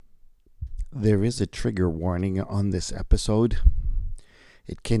There is a trigger warning on this episode.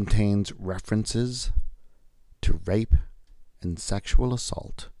 It contains references to rape and sexual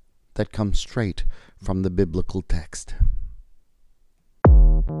assault that come straight from the biblical text.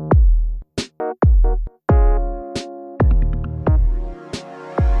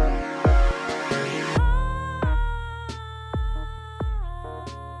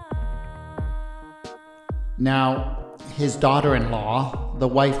 Now, his daughter-in-law, the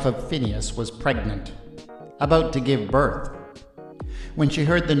wife of Phinehas, was pregnant, about to give birth. When she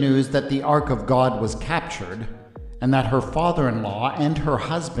heard the news that the ark of God was captured, and that her father-in-law and her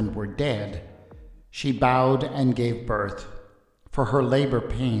husband were dead, she bowed and gave birth, for her labor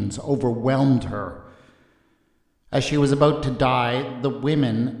pains overwhelmed her. As she was about to die, the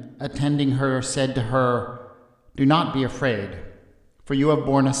women attending her said to her, "Do not be afraid, for you have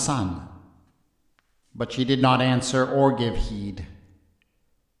borne a son." But she did not answer or give heed.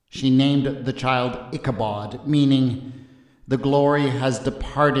 She named the child Ichabod, meaning, "The glory has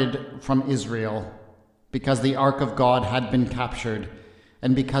departed from Israel," because the ark of God had been captured,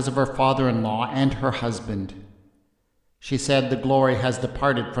 and because of her father-in-law and her husband. She said, "The glory has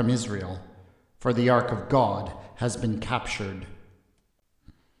departed from Israel, for the ark of God has been captured."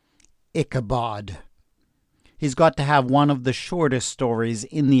 Ichabod. He's got to have one of the shortest stories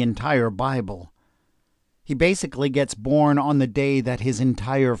in the entire Bible. He basically gets born on the day that his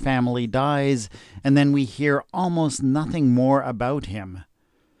entire family dies, and then we hear almost nothing more about him.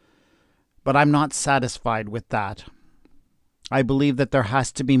 But I'm not satisfied with that. I believe that there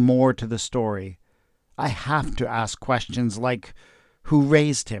has to be more to the story. I have to ask questions like, who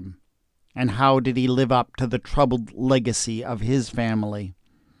raised him? And how did he live up to the troubled legacy of his family?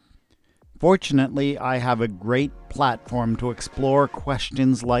 Fortunately, I have a great platform to explore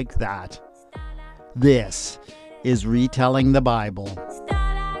questions like that. This is Retelling the Bible.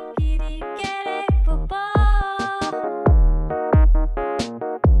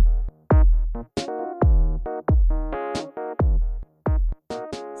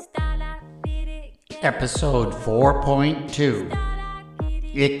 Episode 4.2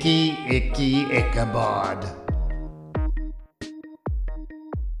 Icky, Icky, Ichabod.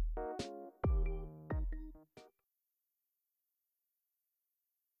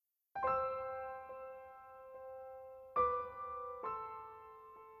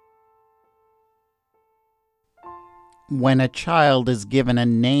 When a child is given a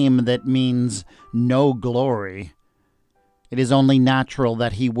name that means no glory, it is only natural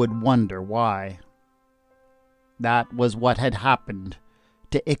that he would wonder why. That was what had happened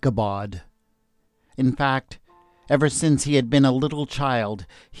to Ichabod. In fact, ever since he had been a little child,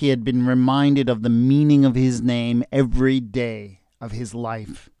 he had been reminded of the meaning of his name every day of his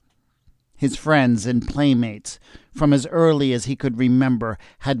life. His friends and playmates, from as early as he could remember,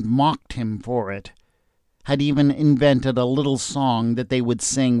 had mocked him for it, had even invented a little song that they would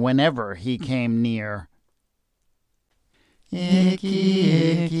sing whenever he came near. Icky,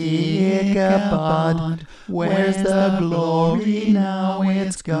 Icky, Ichabod, where's the glory now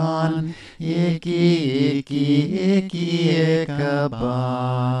it's gone? Icky, Icky, Icky,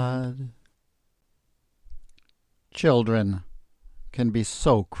 Ichabod. Children can be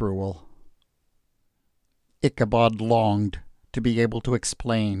so cruel. Ichabod longed to be able to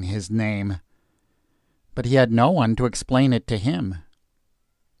explain his name, but he had no one to explain it to him.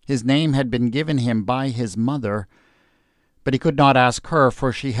 His name had been given him by his mother, but he could not ask her,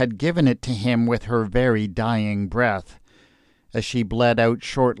 for she had given it to him with her very dying breath, as she bled out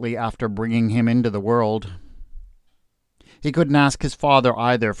shortly after bringing him into the world. He couldn't ask his father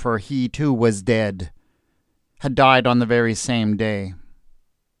either, for he too was dead, had died on the very same day.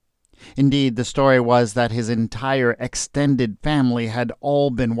 Indeed, the story was that his entire extended family had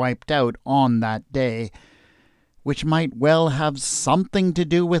all been wiped out on that day, which might well have something to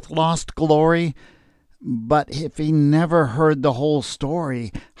do with lost glory. But if he never heard the whole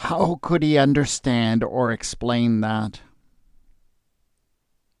story, how could he understand or explain that?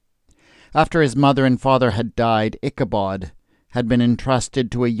 After his mother and father had died, Ichabod had been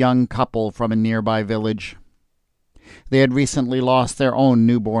entrusted to a young couple from a nearby village. They had recently lost their own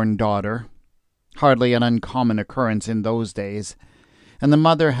newborn daughter, hardly an uncommon occurrence in those days, and the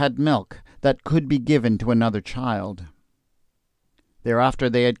mother had milk that could be given to another child. Thereafter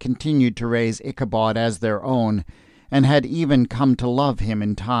they had continued to raise Ichabod as their own, and had even come to love him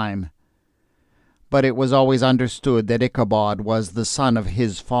in time. But it was always understood that Ichabod was the son of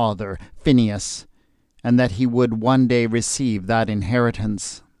his father, Phinehas, and that he would one day receive that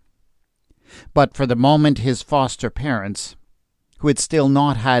inheritance. But for the moment his foster parents, who had still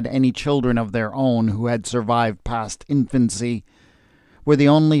not had any children of their own who had survived past infancy, were the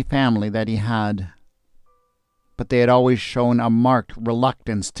only family that he had. But they had always shown a marked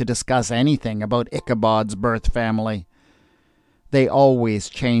reluctance to discuss anything about Ichabod's birth family. They always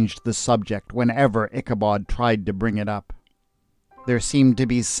changed the subject whenever Ichabod tried to bring it up. There seemed to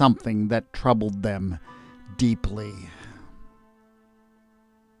be something that troubled them deeply.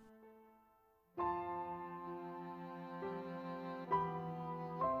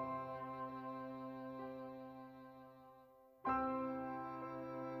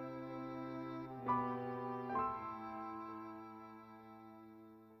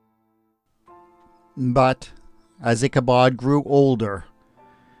 But as Ichabod grew older,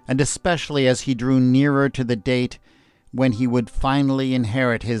 and especially as he drew nearer to the date when he would finally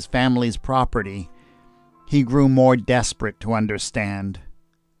inherit his family's property, he grew more desperate to understand.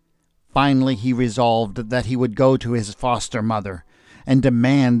 Finally, he resolved that he would go to his foster mother and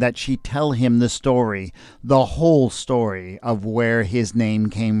demand that she tell him the story, the whole story of where his name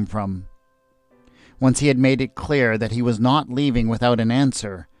came from. Once he had made it clear that he was not leaving without an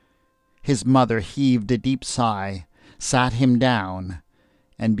answer, his mother heaved a deep sigh, sat him down,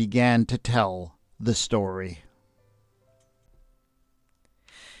 and began to tell the story.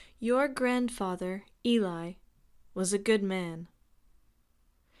 Your grandfather, Eli, was a good man.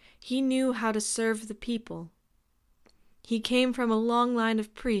 He knew how to serve the people. He came from a long line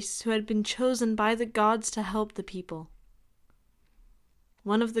of priests who had been chosen by the gods to help the people.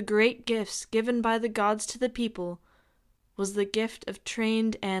 One of the great gifts given by the gods to the people was the gift of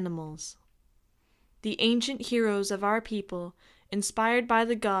trained animals. The ancient heroes of our people, inspired by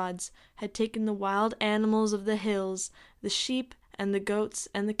the gods, had taken the wild animals of the hills, the sheep and the goats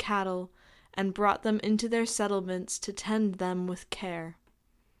and the cattle, and brought them into their settlements to tend them with care.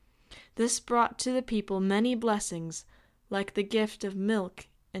 This brought to the people many blessings, like the gift of milk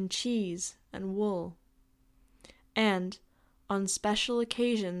and cheese and wool, and, on special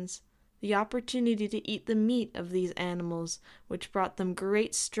occasions, the opportunity to eat the meat of these animals, which brought them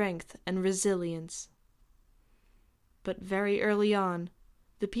great strength and resilience. But very early on,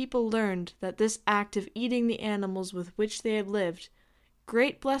 the people learned that this act of eating the animals with which they had lived,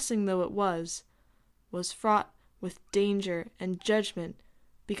 great blessing though it was fraught with danger and judgment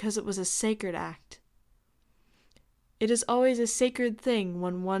because it was a sacred act. It is always a sacred thing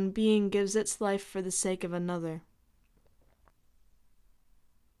when one being gives its life for the sake of another.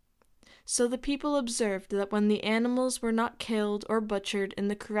 So the people observed that when the animals were not killed or butchered in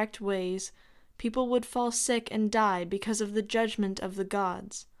the correct ways, people would fall sick and die because of the judgment of the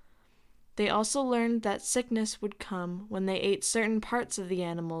gods. They also learned that sickness would come when they ate certain parts of the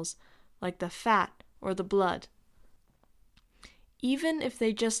animals, like the fat or the blood. Even if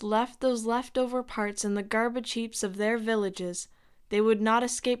they just left those leftover parts in the garbage heaps of their villages, they would not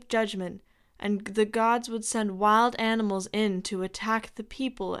escape judgment, and the gods would send wild animals in to attack the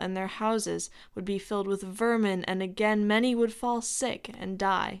people, and their houses would be filled with vermin, and again many would fall sick and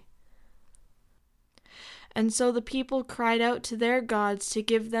die. And so the people cried out to their gods to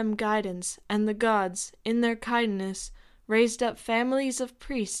give them guidance, and the gods, in their kindness, raised up families of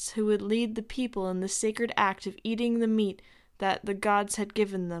priests who would lead the people in the sacred act of eating the meat that the gods had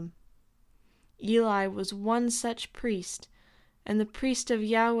given them. Eli was one such priest, and the priest of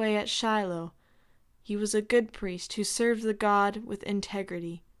Yahweh at Shiloh. He was a good priest who served the God with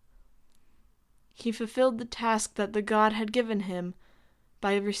integrity. He fulfilled the task that the God had given him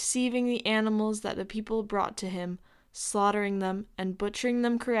by receiving the animals that the people brought to him, slaughtering them and butchering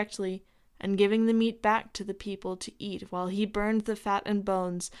them correctly, and giving the meat back to the people to eat while he burned the fat and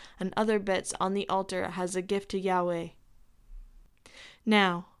bones and other bits on the altar as a gift to Yahweh.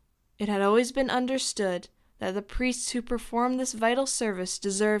 Now, it had always been understood that the priests who performed this vital service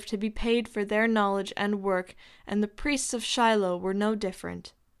deserved to be paid for their knowledge and work, and the priests of Shiloh were no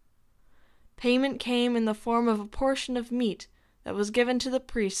different. Payment came in the form of a portion of meat that was given to the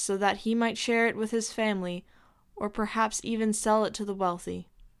priest so that he might share it with his family, or perhaps even sell it to the wealthy.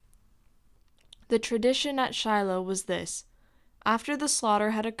 The tradition at Shiloh was this: after the slaughter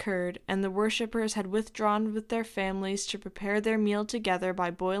had occurred and the worshippers had withdrawn with their families to prepare their meal together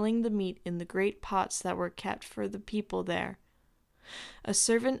by boiling the meat in the great pots that were kept for the people there, a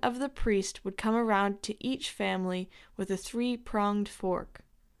servant of the priest would come around to each family with a 3-pronged fork.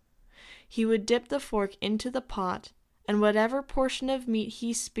 He would dip the fork into the pot, and whatever portion of meat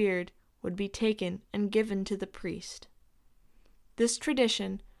he speared would be taken and given to the priest. This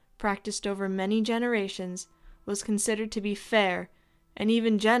tradition, practiced over many generations, was considered to be fair and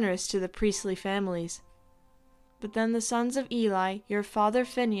even generous to the priestly families. But then the sons of Eli, your father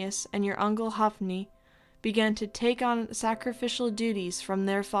Phinehas and your uncle Hophni, began to take on sacrificial duties from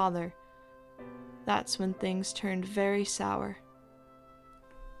their father. That's when things turned very sour.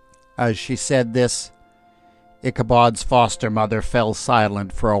 As she said this, Ichabod's foster mother fell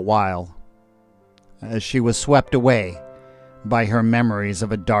silent for a while, as she was swept away by her memories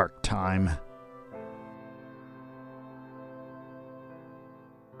of a dark time.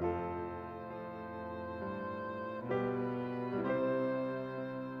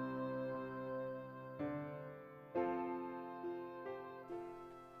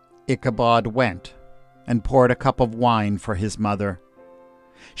 Ichabod went and poured a cup of wine for his mother.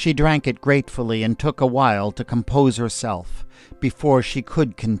 She drank it gratefully and took a while to compose herself before she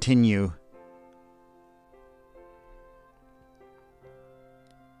could continue.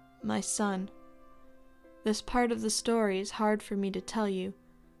 My son, this part of the story is hard for me to tell you,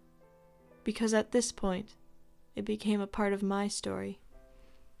 because at this point it became a part of my story.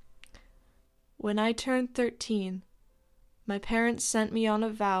 When I turned 13, my parents sent me on a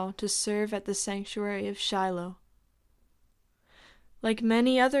vow to serve at the sanctuary of Shiloh. Like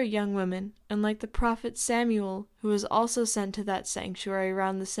many other young women, and like the prophet Samuel, who was also sent to that sanctuary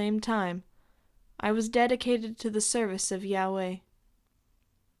around the same time, I was dedicated to the service of Yahweh.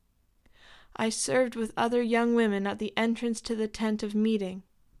 I served with other young women at the entrance to the tent of meeting.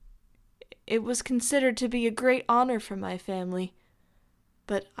 It was considered to be a great honor for my family,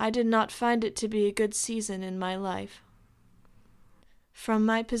 but I did not find it to be a good season in my life. From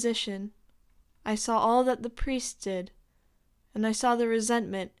my position, I saw all that the priests did, and I saw the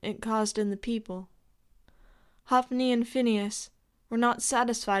resentment it caused in the people. Hophni and Phinehas were not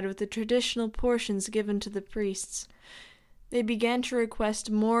satisfied with the traditional portions given to the priests. They began to request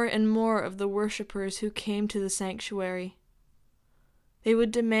more and more of the worshippers who came to the sanctuary. They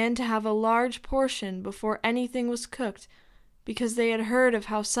would demand to have a large portion before anything was cooked, because they had heard of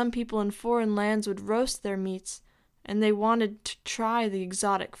how some people in foreign lands would roast their meats, and they wanted to try the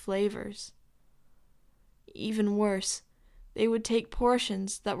exotic flavors. Even worse, they would take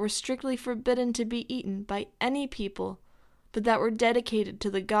portions that were strictly forbidden to be eaten by any people, but that were dedicated to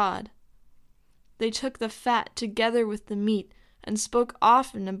the god. They took the fat together with the meat, and spoke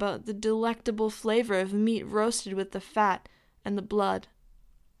often about the delectable flavor of meat roasted with the fat and the blood.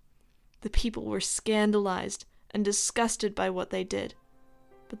 The people were scandalized and disgusted by what they did,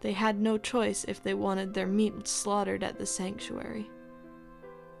 but they had no choice if they wanted their meat slaughtered at the sanctuary.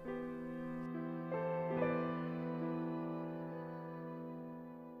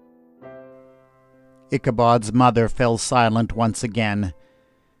 Ichabod's mother fell silent once again,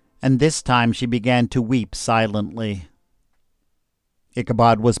 and this time she began to weep silently.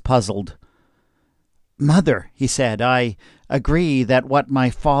 Ichabod was puzzled. "Mother," he said, "I agree that what my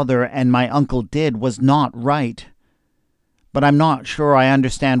father and my uncle did was not right. But I'm not sure I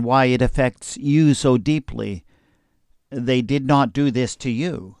understand why it affects you so deeply. They did not do this to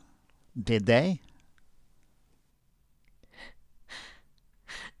you, did they?"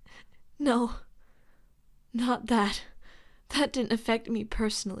 No, not that. That didn't affect me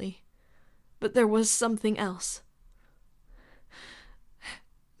personally. But there was something else.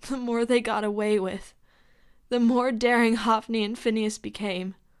 The more they got away with, the more daring Hophni and Phinehas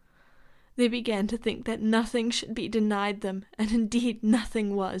became. They began to think that nothing should be denied them, and indeed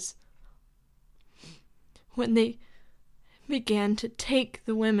nothing was. When they began to take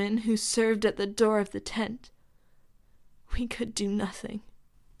the women who served at the door of the tent, we could do nothing.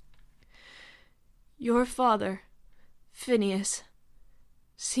 Your father, Phinehas,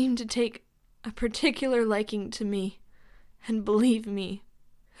 seemed to take a particular liking to me, and believe me,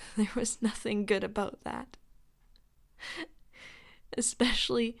 there was nothing good about that.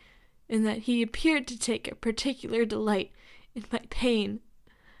 Especially in that he appeared to take a particular delight in my pain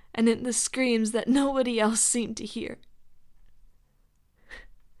and in the screams that nobody else seemed to hear.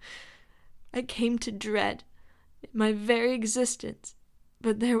 I came to dread my very existence,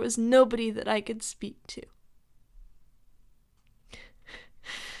 but there was nobody that I could speak to.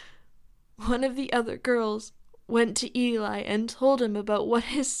 One of the other girls went to Eli and told him about what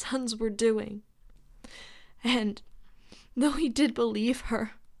his sons were doing. And though he did believe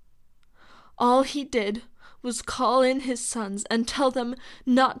her, all he did was call in his sons and tell them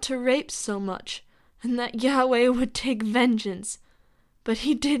not to rape so much, and that Yahweh would take vengeance. But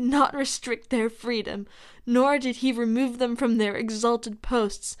he did not restrict their freedom, nor did he remove them from their exalted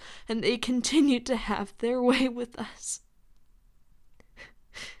posts, and they continued to have their way with us.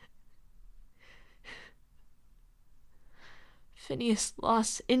 Phinehas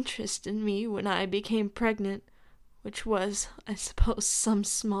lost interest in me when I became pregnant, which was, I suppose, some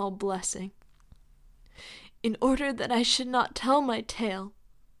small blessing. In order that I should not tell my tale,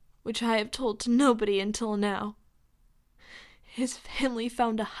 which I have told to nobody until now, his family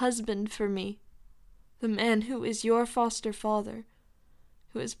found a husband for me, the man who is your foster father,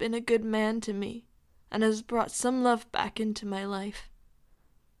 who has been a good man to me and has brought some love back into my life.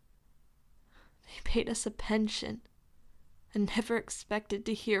 They paid us a pension and never expected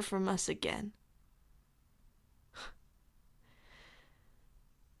to hear from us again.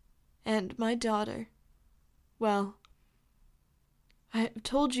 And my daughter, well, I have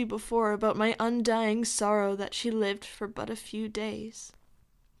told you before about my undying sorrow that she lived for but a few days.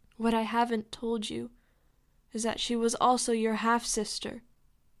 What I haven't told you is that she was also your half-sister.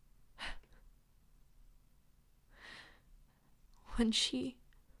 When she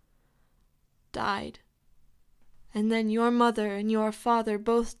died, and then your mother and your father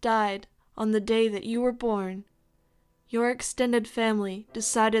both died on the day that you were born, your extended family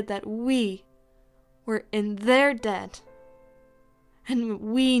decided that we were in their debt, and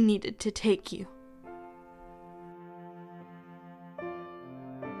we needed to take you.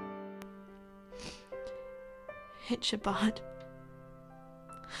 Ichabod,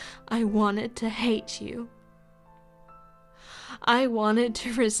 I wanted to hate you. I wanted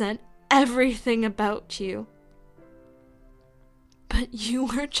to resent everything about you. But you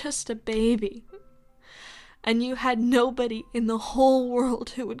were just a baby, and you had nobody in the whole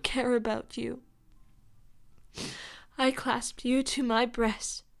world who would care about you. I clasped you to my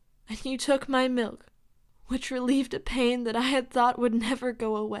breast, and you took my milk, which relieved a pain that I had thought would never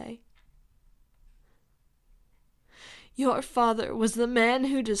go away. Your father was the man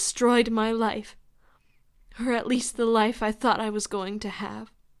who destroyed my life, or at least the life I thought I was going to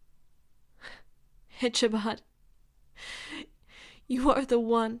have. Ichabod, you are the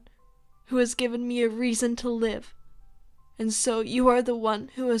one who has given me a reason to live, and so you are the one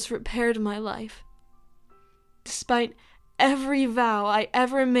who has repaired my life. Despite every vow I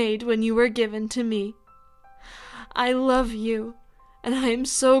ever made when you were given to me, I love you, and I am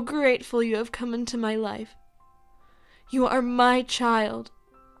so grateful you have come into my life. You are my child,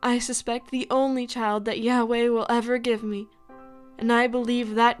 I suspect the only child that Yahweh will ever give me, and I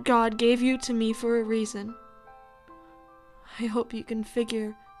believe that God gave you to me for a reason. I hope you can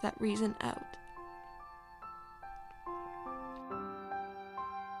figure that reason out.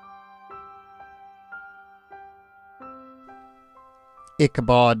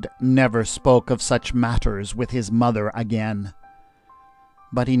 Ichabod never spoke of such matters with his mother again,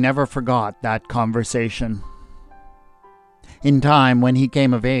 but he never forgot that conversation. In time, when he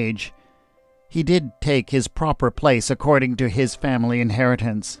came of age, he did take his proper place according to his family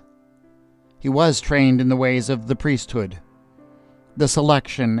inheritance. He was trained in the ways of the priesthood, the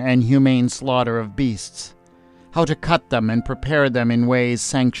selection and humane slaughter of beasts, how to cut them and prepare them in ways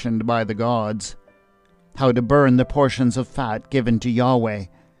sanctioned by the gods, how to burn the portions of fat given to Yahweh,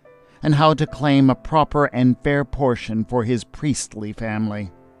 and how to claim a proper and fair portion for his priestly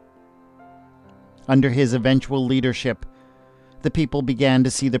family. Under his eventual leadership, the people began to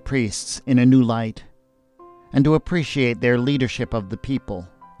see the priests in a new light, and to appreciate their leadership of the people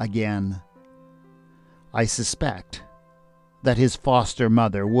again. I suspect that his foster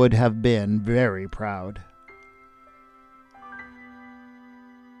mother would have been very proud.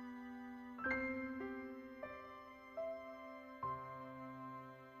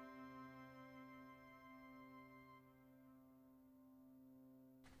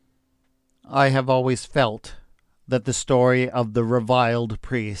 I have always felt that the story of the reviled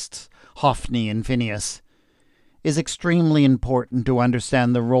priests, Hophni and Phinehas, is extremely important to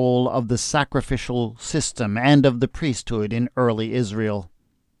understand the role of the sacrificial system and of the priesthood in early Israel.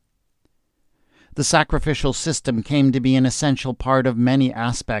 The sacrificial system came to be an essential part of many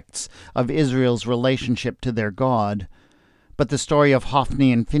aspects of Israel's relationship to their God, but the story of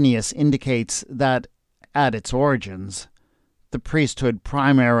Hophni and Phinehas indicates that, at its origins, the priesthood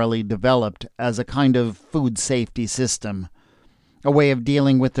primarily developed as a kind of food safety system, a way of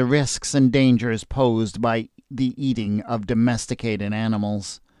dealing with the risks and dangers posed by the eating of domesticated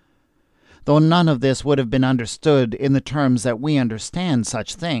animals. Though none of this would have been understood in the terms that we understand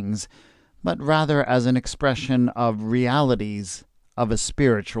such things, but rather as an expression of realities of a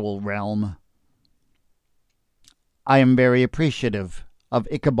spiritual realm. I am very appreciative of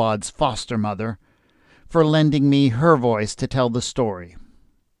Ichabod's foster mother for lending me her voice to tell the story.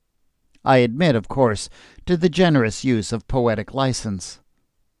 I admit, of course, to the generous use of poetic license.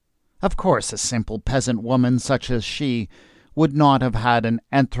 Of course, a simple peasant woman such as she would not have had an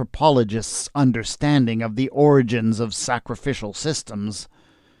anthropologist's understanding of the origins of sacrificial systems.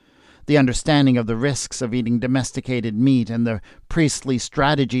 The understanding of the risks of eating domesticated meat and the priestly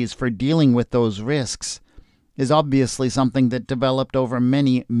strategies for dealing with those risks is obviously something that developed over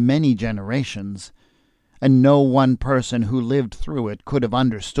many, many generations, and no one person who lived through it could have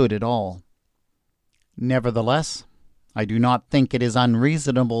understood it all. Nevertheless, I do not think it is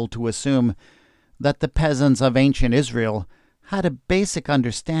unreasonable to assume that the peasants of ancient Israel had a basic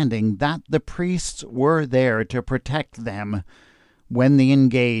understanding that the priests were there to protect them when they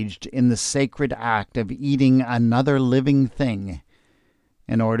engaged in the sacred act of eating another living thing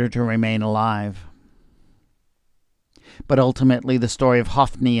in order to remain alive. But ultimately, the story of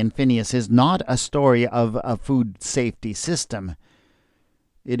Hophni and Phinehas is not a story of a food safety system.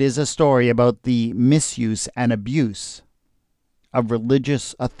 It is a story about the misuse and abuse of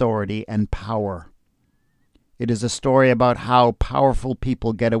religious authority and power. It is a story about how powerful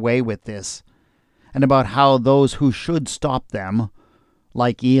people get away with this, and about how those who should stop them,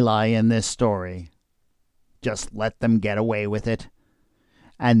 like Eli in this story, just let them get away with it.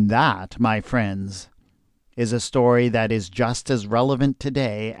 And that, my friends, is a story that is just as relevant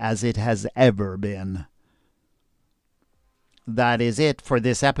today as it has ever been. That is it for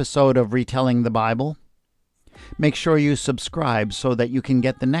this episode of Retelling the Bible. Make sure you subscribe so that you can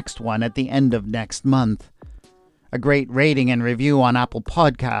get the next one at the end of next month. A great rating and review on Apple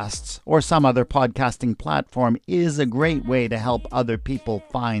Podcasts or some other podcasting platform is a great way to help other people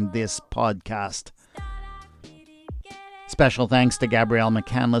find this podcast. Special thanks to Gabrielle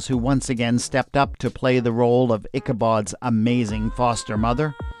McCandless, who once again stepped up to play the role of Ichabod's amazing foster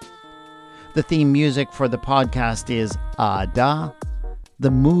mother. The theme music for the podcast is Ada.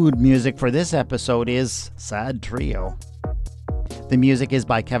 The mood music for this episode is Sad Trio. The music is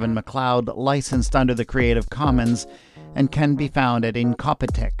by Kevin MacLeod, licensed under the Creative Commons, and can be found at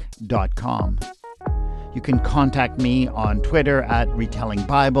incompetech.com. You can contact me on Twitter at Retelling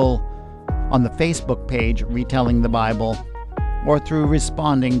Bible, on the Facebook page Retelling the Bible, or through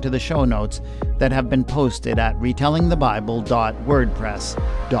responding to the show notes that have been posted at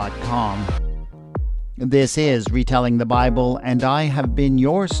retellingthebible.wordpress.com. This is Retelling the Bible, and I have been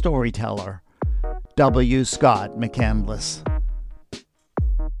your storyteller, W. Scott McCandless.